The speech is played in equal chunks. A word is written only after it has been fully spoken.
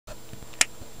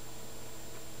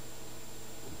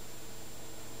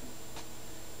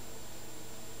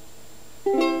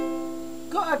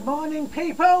Good morning,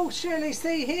 people. Shirley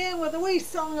C here with a wee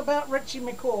song about Richie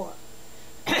McCaw.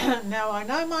 Now, I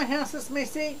know my house is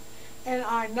messy and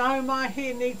I know my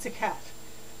hair needs a cut.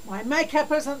 My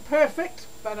makeup isn't perfect,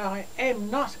 but I am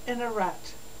not in a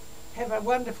rut. Have a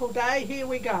wonderful day. Here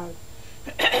we go.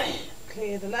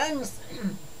 Clear the lungs.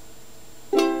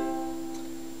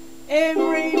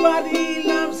 Everybody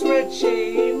loves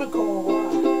Richie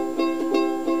McCaw.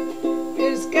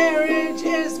 His garage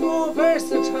is more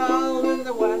versatile than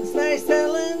the ones they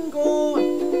sell in GORE.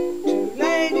 To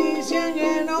ladies young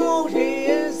and old, he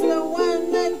is the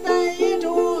one that they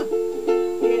adore.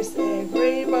 Yes,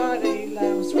 everybody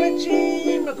loves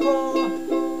Richie McCaw.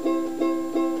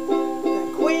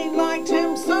 The Queen liked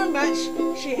him so much,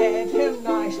 she had him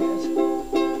knighted.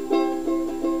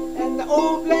 And the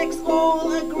All Blacks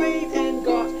all agreed and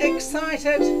got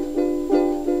excited.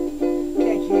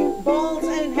 Kicking balls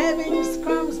and having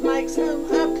scrums makes him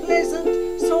a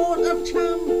pleasant sort of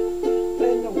chum.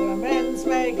 Then the women's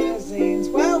magazines,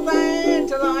 well, they're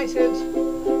delighted.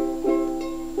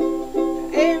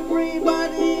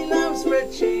 Everybody loves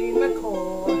Richie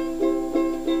McCaw.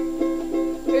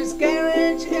 His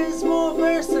garage is more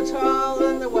versatile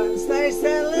than the ones they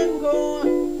sell in GORE.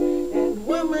 And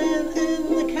women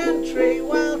in the country,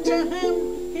 well, to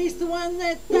him, he's the one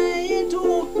that they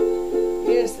adore.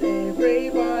 Yes,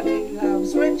 everybody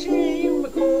loves Richie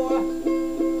McCaw.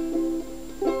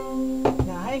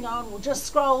 Now hang on, we'll just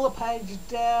scroll the page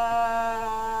down.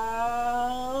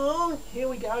 Here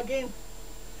we go again.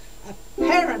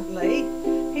 Apparently,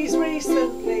 he's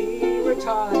recently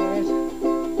retired,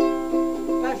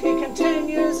 but he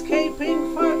continues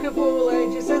keeping folk of all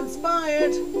ages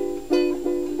inspired.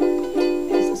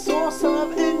 As a source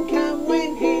of income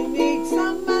when he needs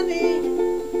some money,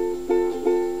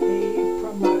 he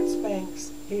promotes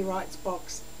banks, he writes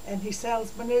books, and he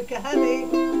sells Manuka honey.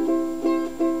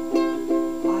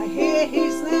 I hear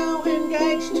he's now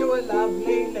engaged to a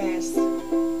lovely lass,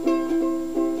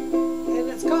 and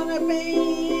it's gonna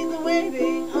be the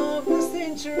wedding of the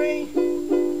century.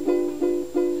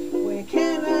 Where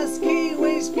can us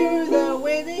Kiwis view the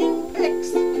wedding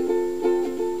pics?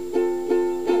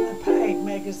 In a paid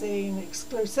magazine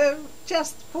exclusive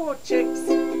just for chicks.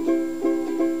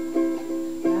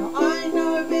 Now I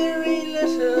know very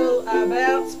little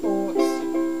about sports.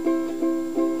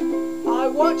 I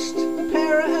watched the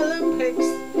Paralympics,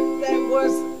 that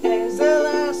was as a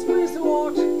last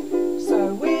resort.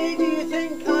 So where do you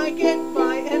think I get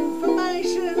my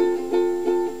information?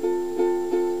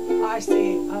 I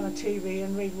see it on a TV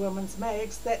and read women's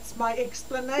mags, that's my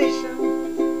explanation.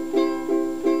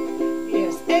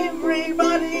 Yes,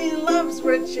 everybody loves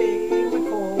Richie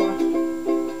McCaw.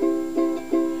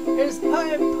 His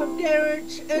type of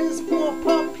garage is more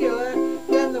popular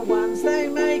than the ones they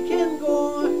make in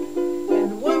GORE.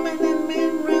 And women and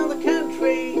men round the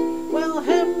country, well,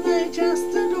 him they just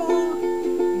adore.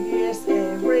 Yes,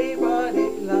 everybody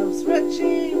loves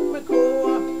Richie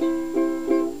McCaw.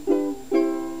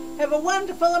 Have a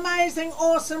wonderful, amazing,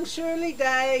 awesome, Shirley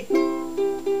day.